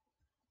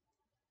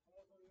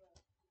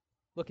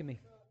 Look at me.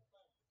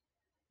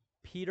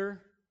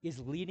 Peter is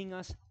leading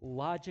us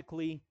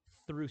logically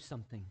through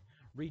something.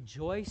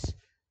 Rejoice,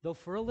 though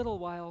for a little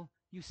while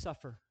you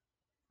suffer.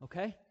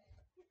 Okay?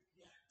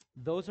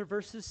 Those are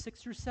verses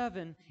 6 through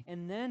 7.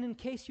 And then, in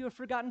case you have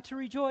forgotten to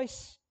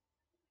rejoice,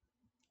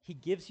 he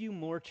gives you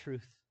more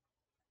truth,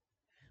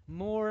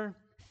 more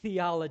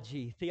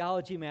theology.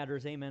 Theology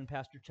matters, amen,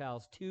 Pastor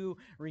Childs. To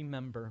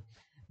remember.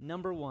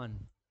 Number 1,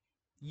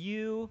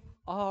 you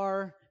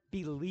are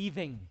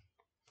believing.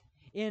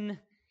 In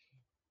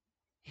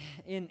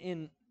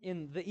the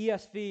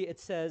ESV, it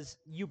says,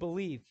 you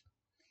believe.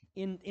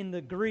 In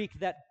the Greek,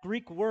 that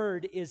Greek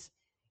word is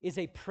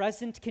a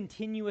present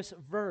continuous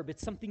verb.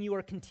 It's something you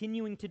are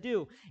continuing to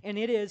do. And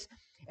it is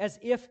as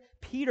if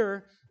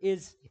Peter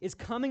is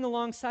coming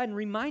alongside and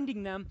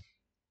reminding them,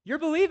 you're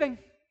believing.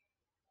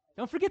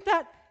 Don't forget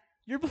that.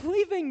 You're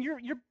believing.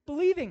 You're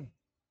believing.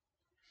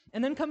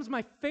 And then comes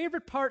my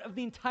favorite part of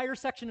the entire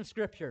section of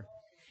Scripture.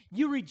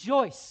 You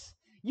rejoice.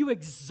 You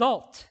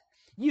exult.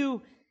 I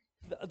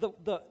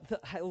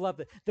love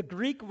it. The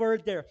Greek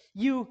word there.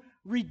 You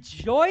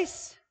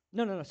rejoice.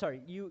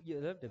 Sorry.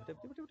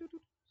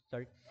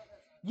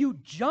 You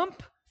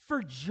jump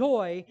for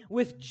joy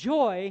with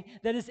joy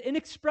that is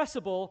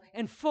inexpressible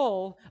and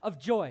full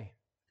of joy.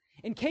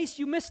 In case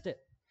you missed it.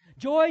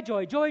 Joy,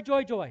 joy, joy,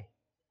 joy, joy.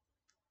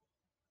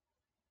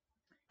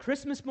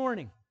 Christmas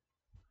morning.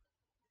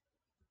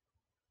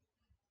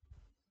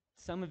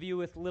 Some of you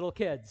with little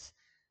kids,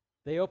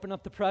 they open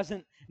up the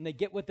present and they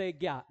get what they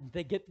got.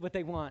 They get what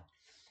they want.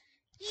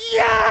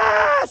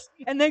 Yes!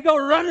 And they go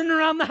running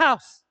around the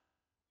house.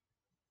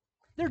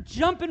 They're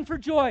jumping for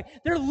joy.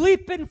 They're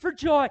leaping for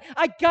joy.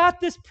 I got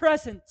this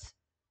present.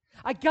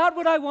 I got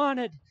what I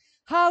wanted.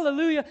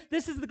 Hallelujah.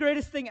 This is the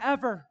greatest thing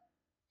ever.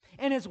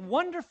 And as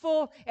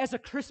wonderful as a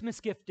Christmas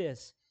gift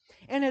is,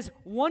 and as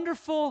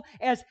wonderful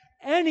as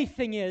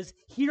anything is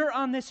here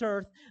on this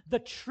earth, the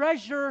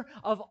treasure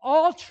of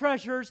all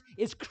treasures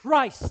is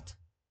Christ.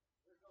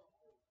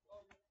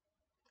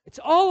 It's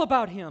all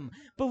about him,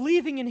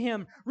 believing in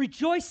him,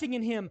 rejoicing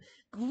in him,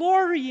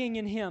 glorying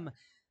in him.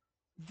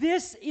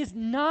 This is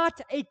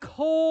not a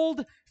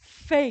cold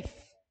faith.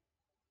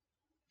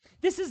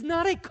 This is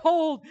not a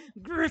cold,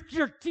 grit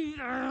your teeth,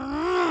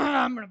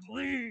 I'm going to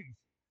believe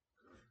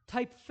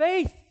type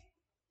faith.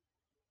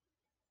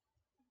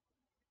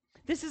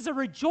 This is a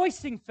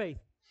rejoicing faith.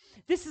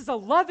 This is a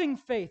loving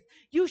faith.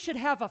 You should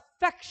have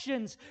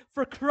affections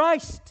for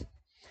Christ.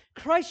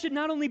 Christ should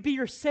not only be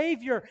your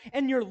Savior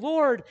and your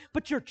Lord,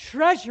 but your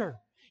treasure,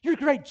 your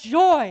great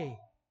joy.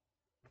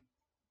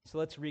 So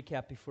let's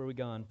recap before we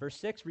go on. Verse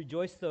 6,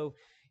 rejoice though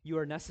you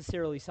are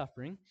necessarily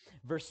suffering.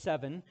 Verse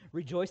 7,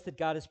 rejoice that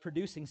God is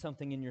producing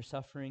something in your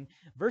suffering.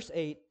 Verse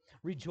 8,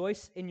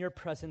 rejoice in your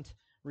present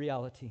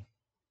reality.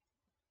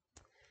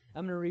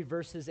 I'm going to read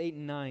verses 8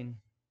 and 9,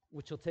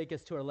 which will take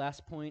us to our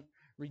last point.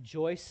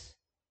 Rejoice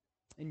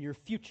in your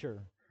future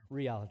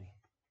reality.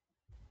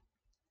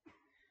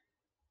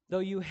 Though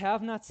you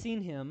have not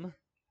seen him,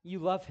 you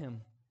love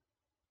him.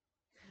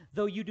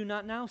 Though you do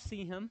not now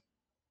see him,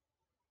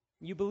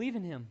 you believe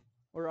in him,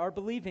 or are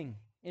believing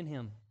in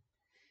him,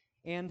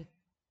 and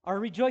are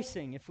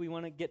rejoicing, if we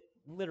want to get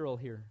literal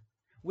here,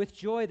 with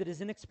joy that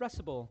is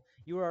inexpressible.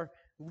 You are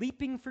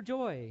leaping for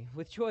joy,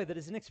 with joy that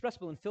is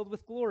inexpressible and filled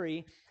with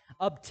glory,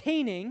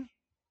 obtaining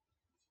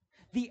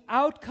the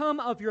outcome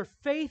of your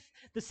faith,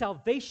 the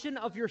salvation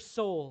of your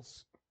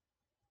souls.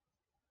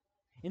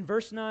 In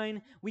verse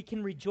 9, we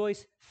can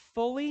rejoice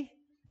fully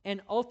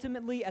and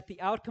ultimately at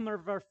the outcome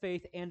of our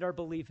faith and our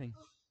believing,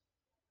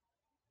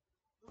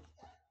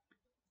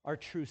 our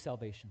true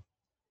salvation.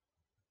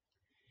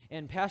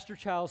 And Pastor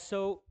Childs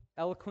so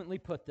eloquently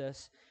put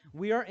this,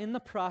 we are in the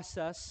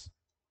process,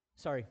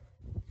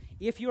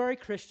 if you are a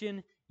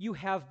Christian, you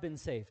have been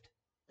saved.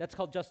 That's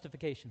called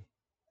justification.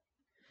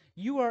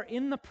 You are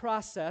in the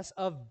process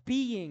of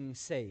being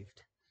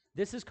saved.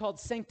 This is called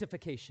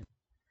sanctification.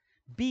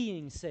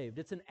 Being saved.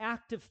 It's an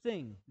active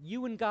thing.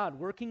 You and God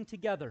working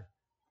together.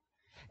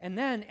 And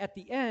then at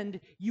the end,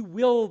 you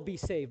will be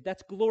saved.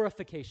 That's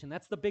glorification.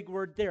 That's the big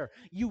word there.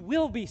 You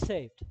will be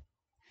saved.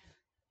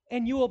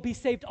 And you will be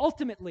saved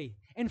ultimately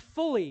and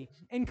fully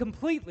and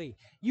completely.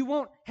 You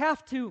won't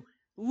have to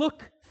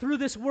look through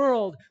this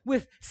world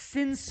with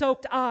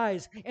sin-soaked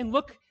eyes and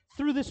look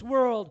through this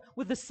world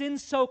with a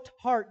sin-soaked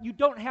heart. You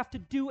don't have to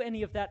do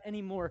any of that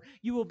anymore.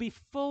 You will be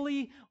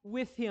fully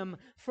with Him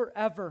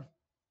forever.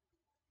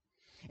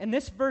 And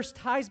this verse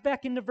ties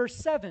back into verse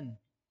 7.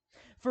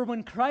 For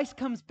when Christ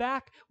comes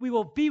back, we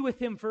will be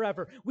with Him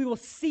forever. We will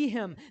see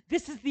Him.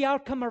 This is the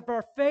outcome of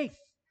our faith.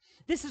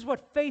 This is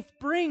what faith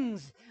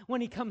brings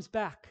when He comes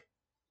back.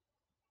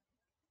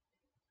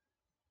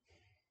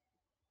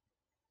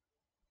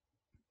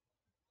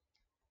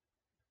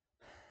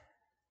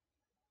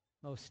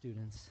 Oh,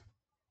 students,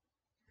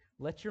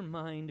 let your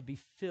mind be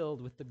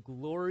filled with the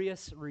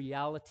glorious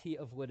reality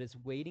of what is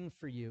waiting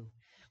for you.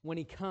 When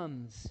He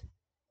comes,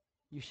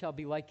 you shall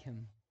be like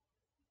Him.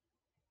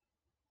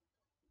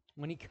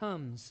 When He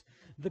comes,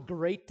 the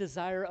great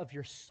desire of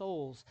your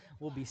souls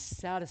will be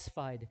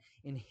satisfied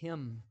in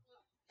Him.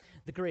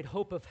 The great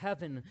hope of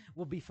heaven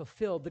will be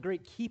fulfilled. The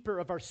great keeper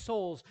of our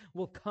souls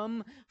will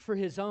come for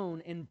His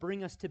own and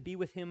bring us to be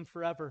with Him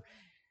forever.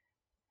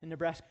 And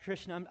Nebraska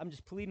Christian, I'm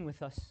just pleading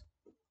with us.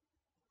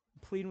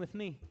 I'm pleading with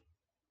me.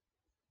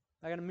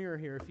 I got a mirror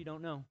here if you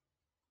don't know.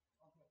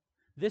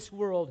 This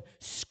world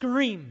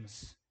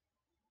screams.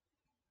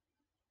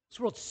 This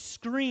world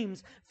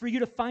screams for you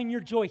to find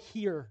your joy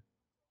here.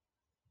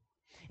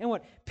 And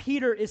what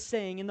Peter is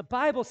saying, and the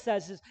Bible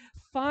says, is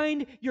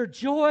find your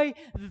joy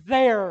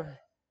there.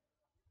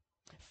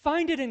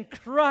 Find it in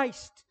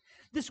Christ.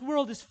 This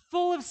world is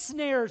full of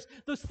snares,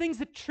 those things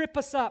that trip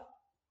us up.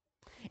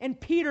 And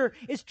Peter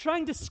is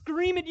trying to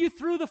scream at you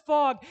through the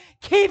fog,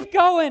 keep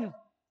going.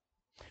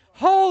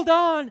 Hold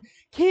on.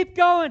 Keep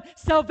going.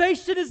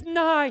 Salvation is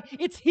nigh.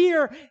 It's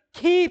here.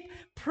 Keep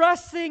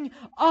pressing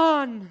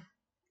on.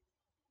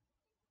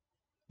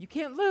 You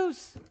can't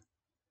lose.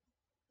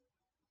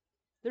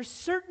 There's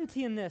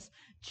certainty in this.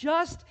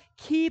 Just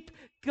keep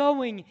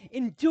going.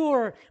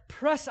 Endure.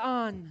 Press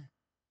on.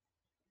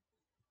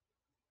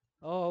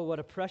 Oh, what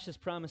a precious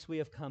promise we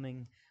have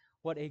coming.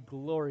 What a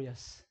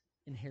glorious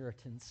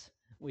inheritance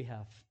we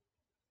have.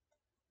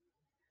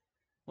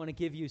 I want to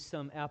give you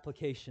some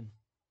application.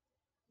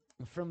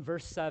 From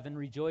verse 7,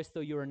 rejoice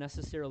though you are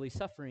necessarily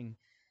suffering.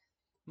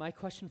 My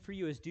question for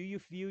you is, do you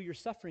view your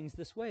sufferings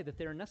this way, that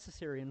they are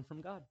necessary and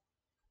from God?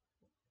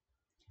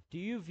 Do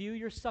you view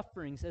your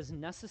sufferings as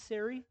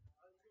necessary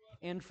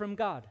and from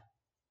God?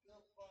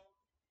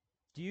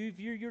 Do you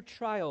view your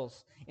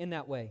trials in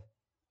that way?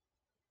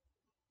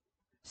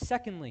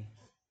 Secondly,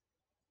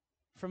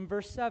 from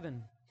verse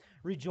 7,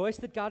 rejoice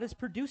that God is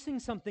producing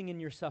something in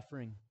your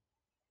suffering.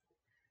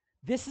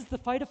 This is the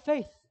fight of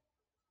faith.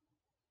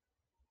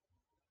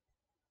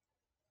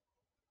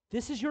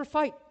 This is your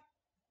fight.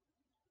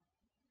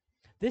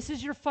 This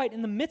is your fight.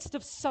 In the midst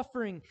of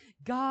suffering,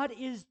 God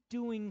is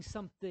doing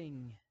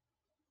something.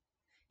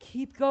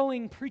 Keep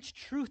going. Preach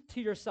truth to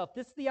yourself.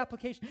 This is the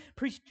application.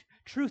 Preach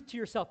truth to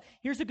yourself.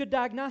 Here's a good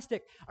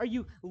diagnostic. Are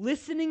you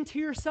listening to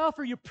yourself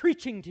or are you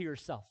preaching to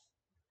yourself?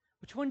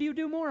 Which one do you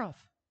do more of?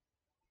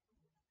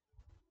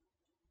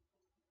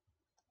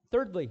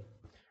 Thirdly,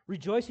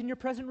 rejoice in your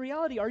present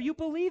reality. Are you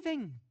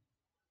believing?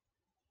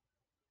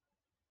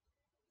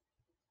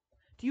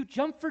 Do you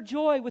jump for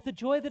joy with a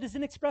joy that is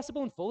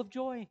inexpressible and full of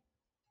joy?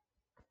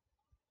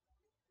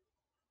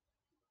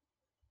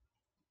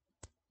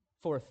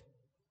 Fourth,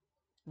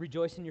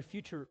 rejoice in your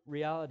future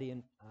reality,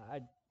 and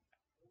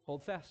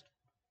hold fast.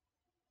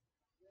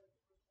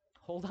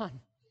 Hold on.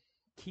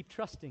 Keep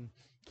trusting.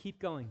 Keep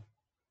going.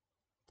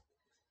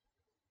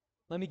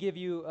 Let me give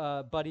you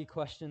buddy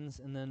questions,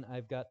 and then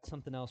I've got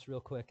something else real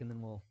quick, and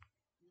then we'll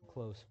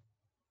close.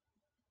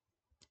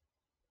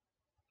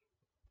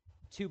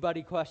 2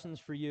 buddy questions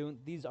for you.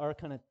 These are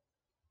kind of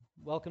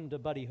welcome to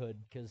buddyhood,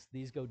 because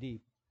these go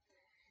deep.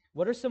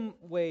 What are some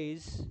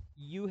ways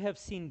you have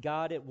seen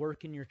God at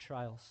work in your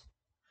trials?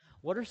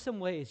 What are some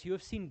ways you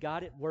have seen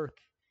God at work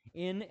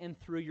in and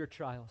through your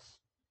trials?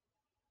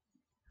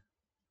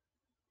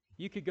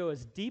 You could go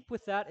as deep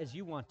with that as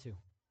you want to.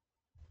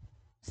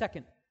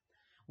 Second,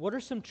 what are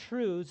some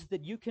truths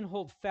that you can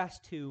hold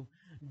fast to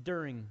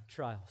during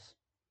trials?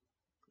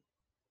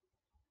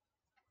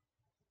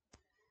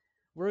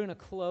 We're going to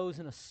close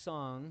in a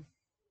song,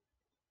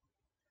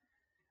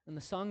 and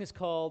the song is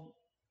called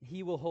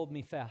He Will Hold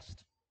Me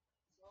Fast.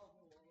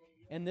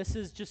 And this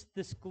is just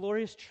this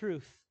glorious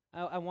truth.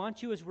 I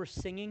want you, as we're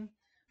singing,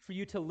 for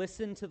you to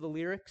listen to the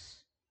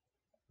lyrics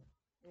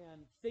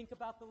and think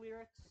about the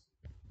lyrics.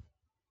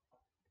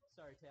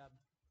 Sorry, Tab.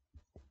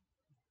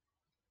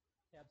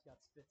 Tab's got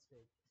spit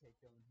take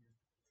going here.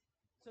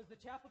 So as the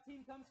chapel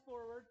team comes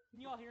forward,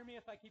 can you all hear me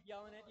if I keep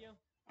yelling at you?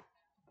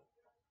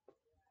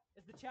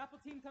 As the chapel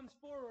team comes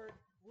forward,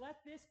 let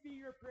this be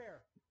your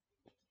prayer.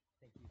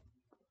 Thank you.